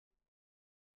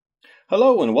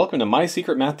Hello and welcome to My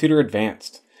Secret Math Tutor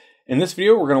Advanced. In this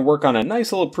video we're going to work on a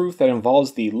nice little proof that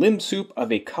involves the LimSup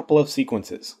of a couple of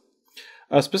sequences.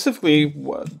 Specifically,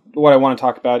 what I want to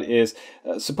talk about is,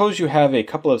 suppose you have a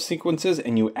couple of sequences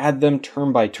and you add them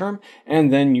term by term,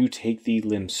 and then you take the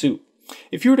LimSup.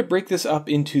 If you were to break this up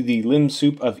into the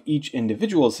LimSup of each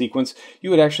individual sequence, you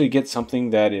would actually get something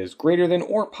that is greater than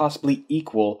or possibly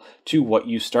equal to what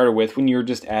you started with when you're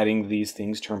just adding these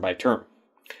things term by term.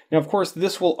 Now, of course,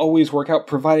 this will always work out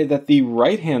provided that the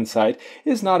right-hand side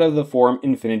is not of the form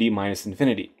infinity minus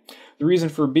infinity. The reason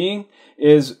for being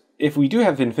is if we do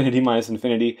have infinity minus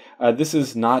infinity, this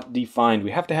is not defined.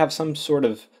 We have to have some sort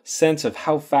of sense of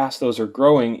how fast those are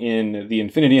growing in the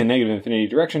infinity and negative infinity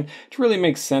direction to really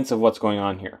make sense of what's going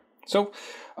on here. So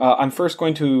I'm first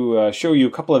going to show you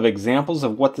a couple of examples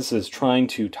of what this is trying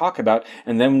to talk about,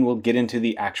 and then we'll get into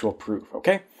the actual proof,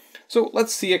 okay? So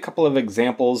let's see a couple of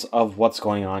examples of what's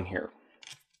going on here.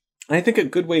 And I think a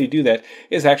good way to do that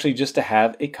is actually just to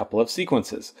have a couple of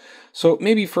sequences. So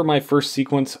maybe for my first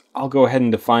sequence, I'll go ahead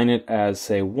and define it as,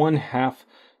 say, 1/2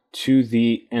 to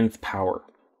the nth power.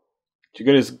 To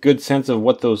get a good sense of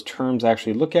what those terms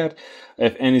actually look at,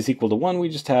 if n is equal to 1, we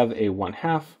just have a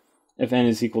 1/2. If n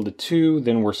is equal to 2,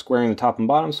 then we're squaring the top and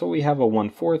bottom, so we have a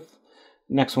 1/4.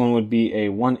 Next one would be a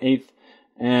 1/8.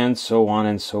 And so on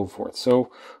and so forth.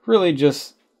 So really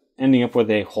just ending up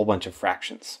with a whole bunch of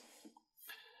fractions.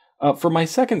 For my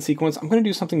second sequence, I'm going to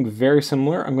do something very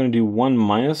similar. I'm going to do 1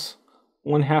 minus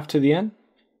 1/2 to the n.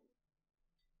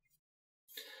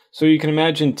 So you can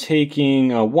imagine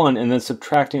taking 1 and then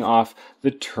subtracting off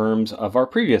the terms of our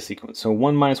previous sequence. So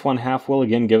 1 minus 1/2 will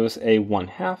again give us a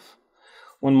 1/2.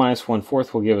 1 minus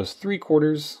 1/4 will give us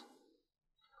 3/4.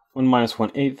 1 minus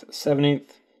 1/8,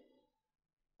 7/8.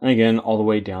 And again, all the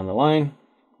way down the line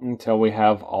until we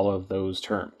have all of those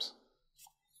terms.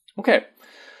 Okay,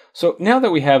 so now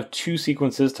that we have two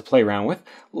sequences to play around with,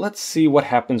 let's see what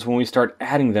happens when we start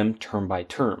adding them term by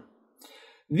term.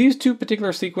 These two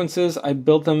particular sequences, I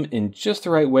built them in just the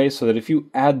right way so that if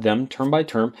you add them term by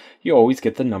term, you always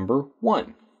get the number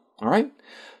 1. All right?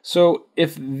 So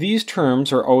if these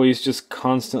terms are always just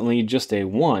constantly just a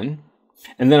 1,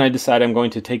 and then I decide I'm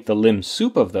going to take the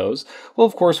LimSup of those, well,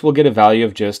 of course, we'll get a value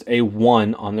of just a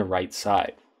 1 on the right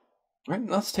side. All right,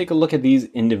 let's take a look at these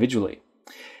individually.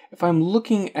 If I'm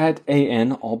looking at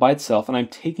an all by itself and I'm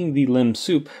taking the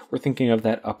LimSup, we're thinking of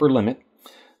that upper limit,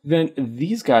 then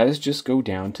these guys just go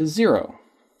down to 0.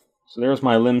 So there's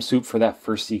my LimSup for that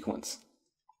first sequence.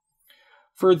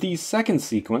 For the second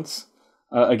sequence,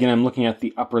 again, I'm looking at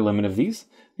the upper limit of these.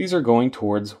 These are going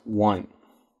towards 1.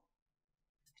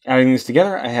 Adding these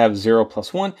together, I have 0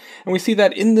 plus 1, and we see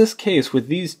that in this case, with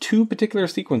these two particular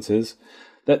sequences,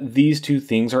 that these two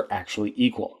things are actually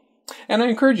equal. And I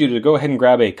encourage you to go ahead and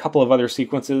grab a couple of other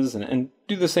sequences and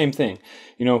do the same thing.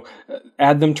 You know,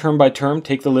 add them term by term,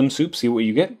 take the LimSup, see what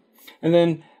you get, and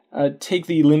then take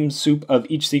the LimSup of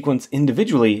each sequence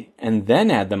individually, and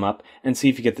then add them up and see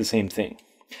if you get the same thing.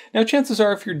 Now, chances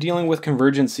are, if you're dealing with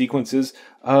convergent sequences,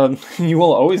 you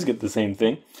will always get the same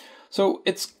thing. So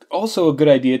it's also a good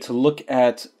idea to look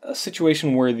at a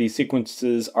situation where the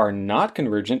sequences are not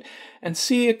convergent and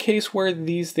see a case where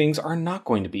these things are not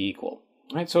going to be equal.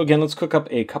 All right, so again, let's cook up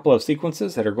a couple of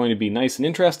sequences that are going to be nice and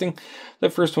interesting. The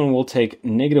first one will take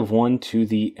 -1 to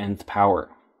the nth power.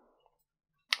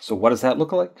 So what does that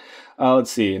look like?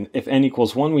 Let's see, if n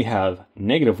equals 1, we have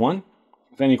 -1.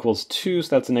 If n equals 2,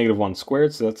 so that's a -1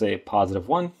 squared, so that's a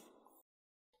 +1.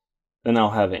 Then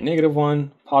I'll have a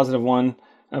 -1, +1,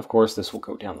 and of course, this will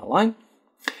go down the line.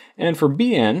 And for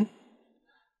Bn,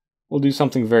 we'll do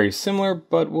something very similar,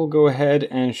 but we'll go ahead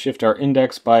and shift our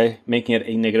index by making it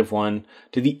a -1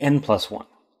 to the n plus 1.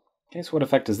 Okay, so what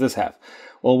effect does this have?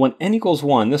 Well, when n equals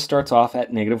 1, this starts off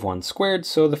at -1 squared,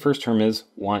 so the first term is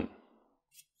 1.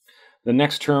 The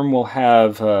next term will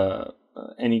have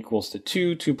n equals to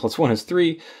 2, 2 plus 1 is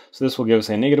 3, so this will give us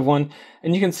a -1.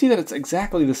 And you can see that it's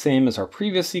exactly the same as our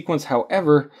previous sequence,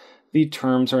 however, the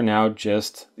terms are now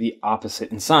just the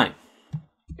opposite in sign.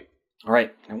 All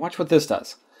right, now watch what this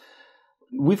does.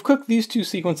 We've cooked these two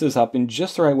sequences up in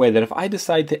just the right way that if I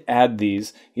decide to add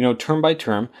these, term by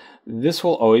term, this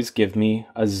will always give me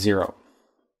a 0.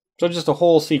 So just a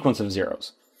whole sequence of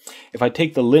zeros. If I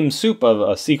take the LimSup of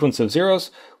a sequence of zeros,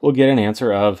 we'll get an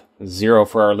answer of 0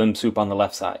 for our LimSup on the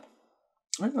left side.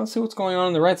 All right, let's see what's going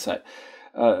on the right side.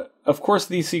 Of course,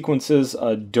 these sequences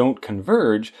don't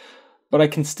converge, but I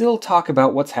can still talk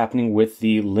about what's happening with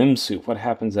the LimSup, what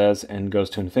happens as n goes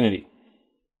to infinity.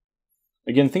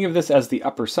 Again, think of this as the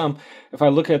upper sum. If I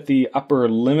look at the upper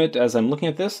limit as I'm looking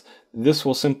at this, this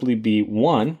will simply be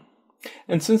 1.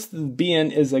 And since the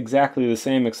bn is exactly the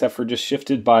same except for just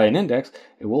shifted by an index,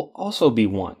 it will also be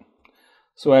 1.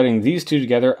 So adding these two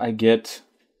together, I get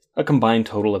a combined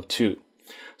total of 2.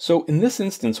 So in this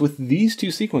instance, with these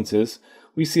two sequences,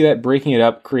 we see that breaking it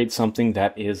up creates something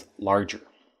that is larger.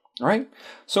 All right?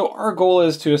 So our goal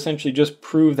is to essentially just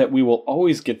prove that we will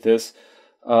always get this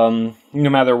no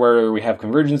matter whether we have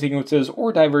convergent sequences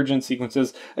or divergent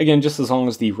sequences, again, just as long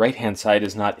as the right-hand side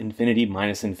is not infinity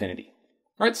minus infinity.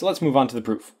 All right, so let's move on to the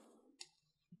proof.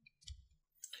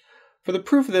 For the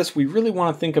proof of this, we really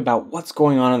want to think about what's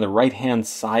going on the right-hand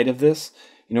side of this,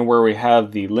 where we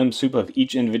have the LimSup of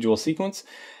each individual sequence,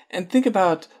 and think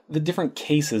about the different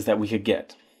cases that we could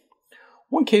get.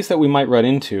 One case that we might run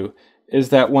into is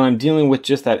that when I'm dealing with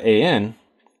just that AN,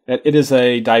 that it is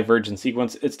a divergent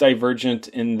sequence. It's divergent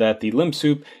in that the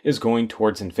LimSup is going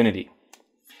towards infinity.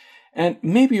 And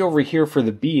maybe over here for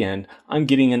the Bn, I'm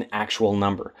getting an actual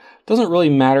number. Doesn't really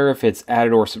matter if it's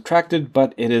added or subtracted,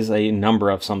 but it is a number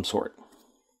of some sort.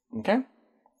 Okay?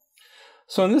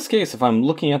 So in this case, if I'm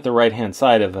looking at the right-hand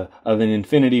side of an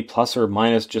infinity plus or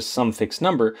minus just some fixed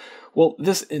number, well,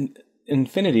 this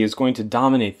infinity is going to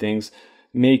dominate things,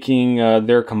 making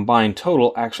their combined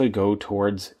total actually go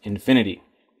towards infinity.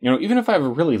 Even if I have a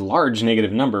really large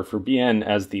negative number for Bn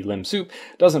as the LimSup,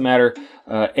 doesn't matter,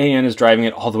 An is driving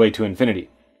it all the way to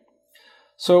infinity.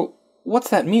 So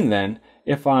what's that mean then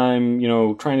if I'm,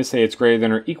 trying to say it's greater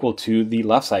than or equal to the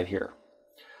left side here?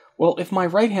 Well, if my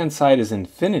right-hand side is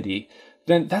infinity,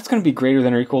 then that's going to be greater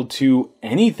than or equal to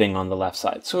anything on the left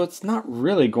side. So it's not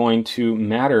really going to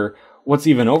matter what's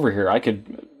even over here. I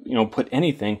could, put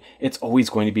anything. It's always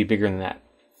going to be bigger than that.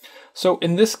 So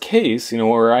in this case,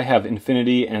 where I have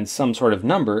infinity and some sort of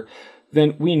number,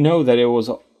 then we know that it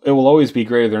will always be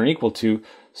greater than or equal to,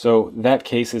 so that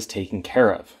case is taken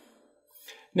care of.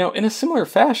 Now, in a similar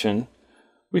fashion,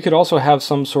 we could also have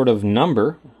some sort of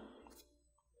number,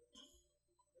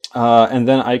 and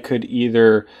then I could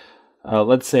either,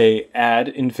 let's say, add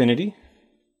infinity,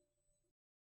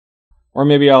 or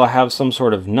maybe I'll have some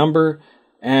sort of number,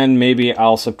 and maybe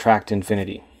I'll subtract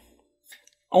infinity.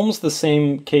 Almost the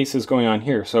same case is going on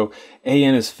here. So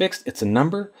An is fixed, it's a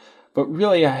number, but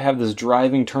really I have this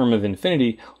driving term of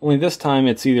infinity, only this time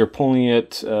it's either pulling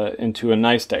it into a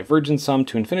nice divergent sum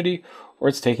to infinity, or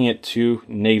it's taking it to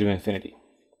negative infinity.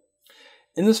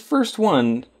 In this first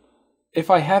one, if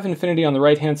I have infinity on the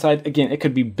right-hand side, again, it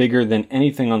could be bigger than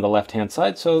anything on the left-hand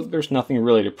side, so there's nothing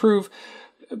really to prove.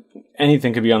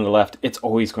 Anything could be on the left, it's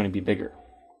always going to be bigger.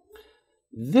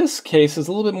 This case is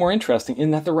a little bit more interesting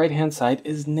in that the right-hand side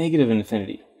is negative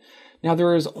infinity. Now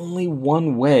there is only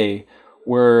one way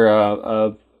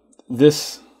where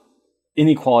this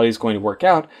inequality is going to work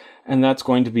out, and that's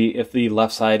going to be if the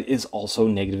left side is also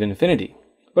negative infinity.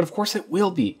 But of course it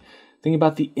will be. Think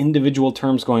about the individual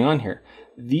terms going on here.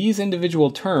 These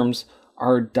individual terms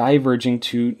are diverging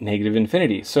to negative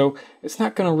infinity. So it's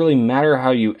not going to really matter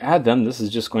how you add them. This is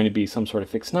just going to be some sort of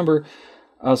fixed number.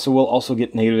 So we'll also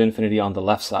get negative infinity on the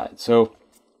left side. So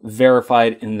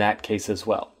verified in that case as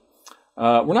well.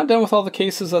 We're not done with all the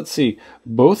cases. Let's see.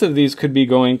 Both of these could be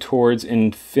going towards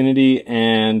infinity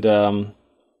and,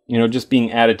 just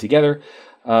being added together.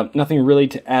 Nothing really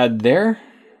to add there.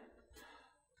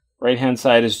 Right-hand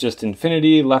side is just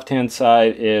infinity. Left-hand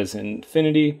side is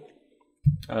infinity.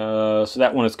 So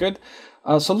that one is good.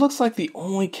 So it looks like the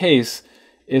only case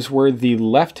is where the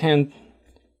the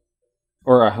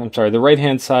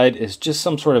right-hand side is just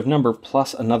some sort of number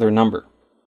plus another number.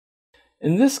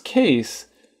 In this case,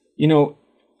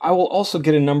 I will also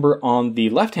get a number on the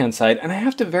left-hand side, and I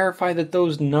have to verify that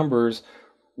those numbers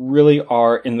really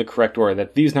are in the correct order,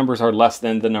 that these numbers are less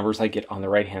than the numbers I get on the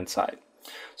right-hand side.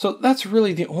 So that's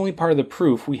really the only part of the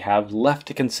proof we have left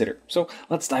to consider. So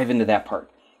let's dive into that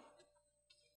part.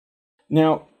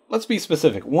 Now, let's be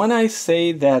specific. When I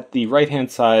say that the right-hand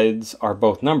sides are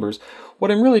both numbers, what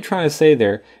I'm really trying to say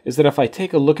there is that if I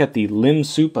take a look at the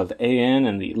LimSup of An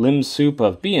and the LimSup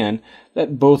of Bn,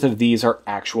 that both of these are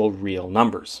actual real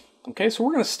numbers. Okay, so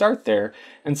we're going to start there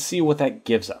and see what that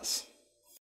gives us.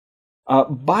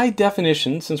 By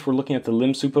definition, since we're looking at the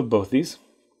LimSup of both these,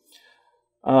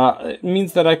 it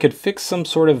means that I could fix some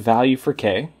sort of value for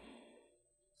k,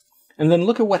 and then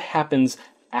look at what happens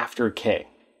after k.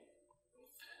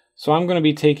 So I'm going to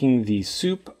be taking the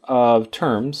sup of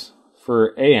terms for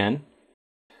An,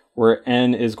 where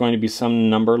n is going to be some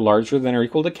number larger than or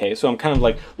equal to k. So I'm kind of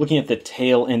like looking at the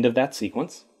tail end of that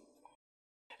sequence.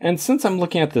 And since I'm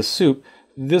looking at the sup,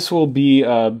 this will be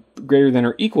greater than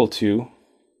or equal to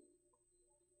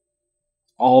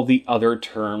all the other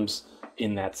terms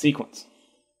in that sequence.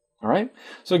 All right.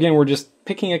 So again, we're just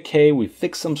picking a k. We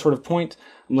fix some sort of point.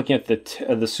 I'm looking at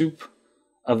the sup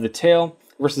of the tail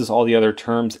versus all the other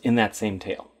terms in that same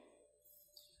tail.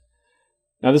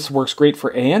 Now this works great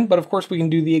for an, but of course we can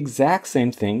do the exact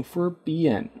same thing for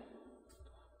bn.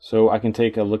 So I can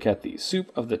take a look at the sup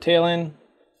of the tail n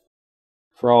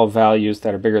for all values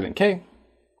that are bigger than k,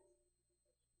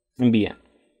 and bn.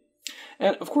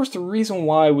 And of course the reason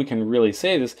why we can really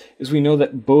say this is we know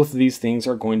that both of these things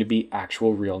are going to be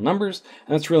actual real numbers,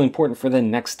 and that's really important for the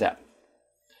next step.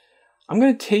 I'm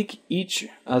going to take each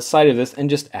side of this and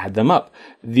just add them up.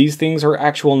 These things are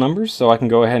actual numbers, so I can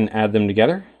go ahead and add them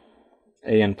together,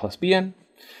 an plus bn.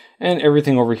 And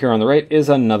everything over here on the right is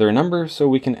another number, so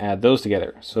we can add those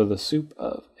together. So the sup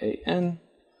of an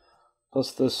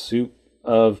plus the sup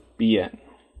of bn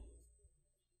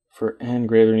for n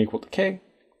greater than or equal to k,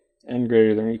 n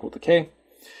greater than or equal to k.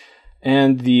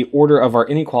 And the order of our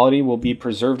inequality will be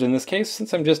preserved in this case,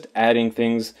 since I'm just adding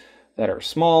things that are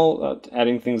small,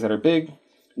 adding things that are big,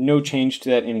 no change to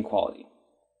that inequality.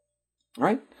 All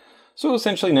right, so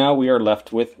essentially now we are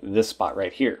left with this spot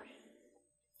right here.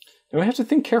 Now I have to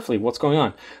think carefully what's going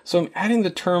on. So I'm adding the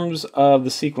terms of the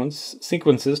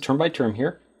sequences term by term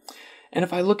here. And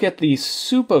if I look at the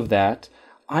sup of that,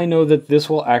 I know that this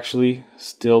will actually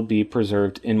still be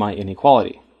preserved in my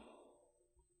inequality.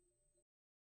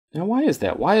 Now why is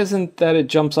that? Why isn't that it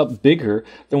jumps up bigger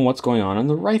than what's going on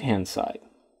the right-hand side?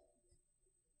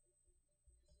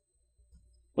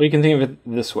 Well, you can think of it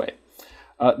this way.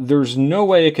 There's no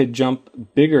way it could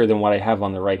jump bigger than what I have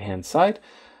on the right-hand side,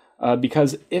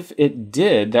 because if it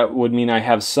did, that would mean I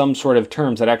have some sort of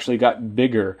terms that actually got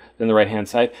bigger than the right-hand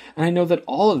side, and I know that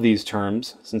all of these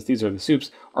terms, since these are the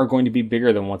sups, are going to be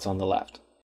bigger than what's on the left.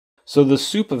 So the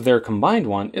sup of their combined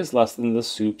one is less than the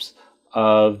sups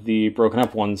of the broken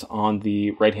up ones on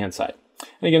the right-hand side.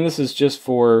 And again, this is just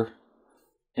for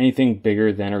anything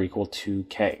bigger than or equal to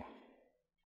k.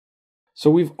 So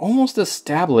we've almost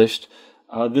established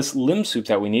this LimSup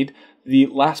that we need. The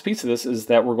last piece of this is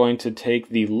that we're going to take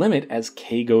the limit as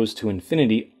k goes to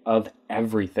infinity of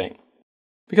everything.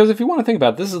 Because if you want to think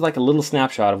about it, this is like a little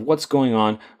snapshot of what's going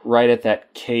on right at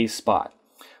that k spot.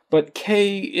 But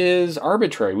k is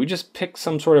arbitrary. We just pick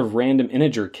some sort of random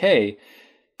integer k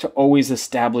to always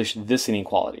establish this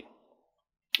inequality,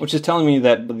 which is telling me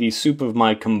that the sup of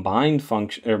my combined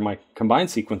function or my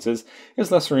combined sequences is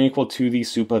less than or equal to the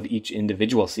sup of each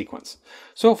individual sequence.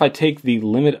 So if I take the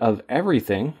limit of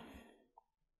everything,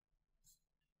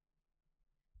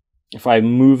 if I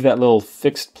move that little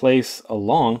fixed place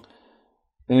along,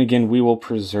 then again we will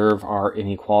preserve our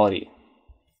inequality.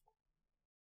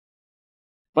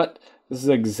 But this is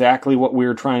exactly what we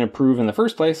were trying to prove in the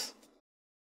first place.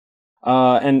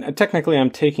 And technically I'm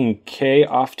taking k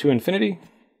off to infinity.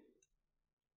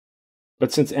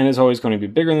 But since n is always going to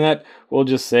be bigger than that, we'll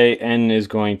just say n is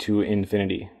going to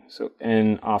infinity. So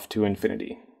n off to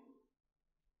infinity.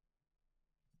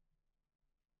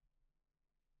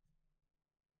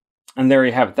 And there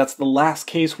you have it. That's the last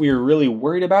case we are really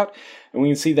worried about. And we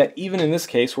can see that even in this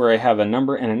case where I have a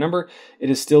number and a number, it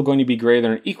is still going to be greater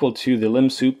than or equal to the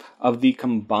LimSup of the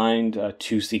combined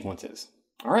two sequences.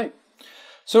 All right.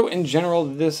 So in general,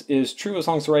 this is true as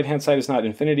long as the right-hand side is not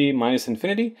infinity minus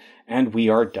infinity, and we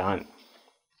are done.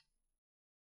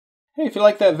 Hey, if you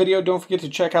like that video, don't forget to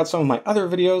check out some of my other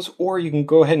videos, or you can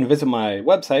go ahead and visit my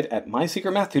website at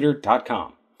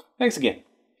mysecretmathtutor.com. Thanks again.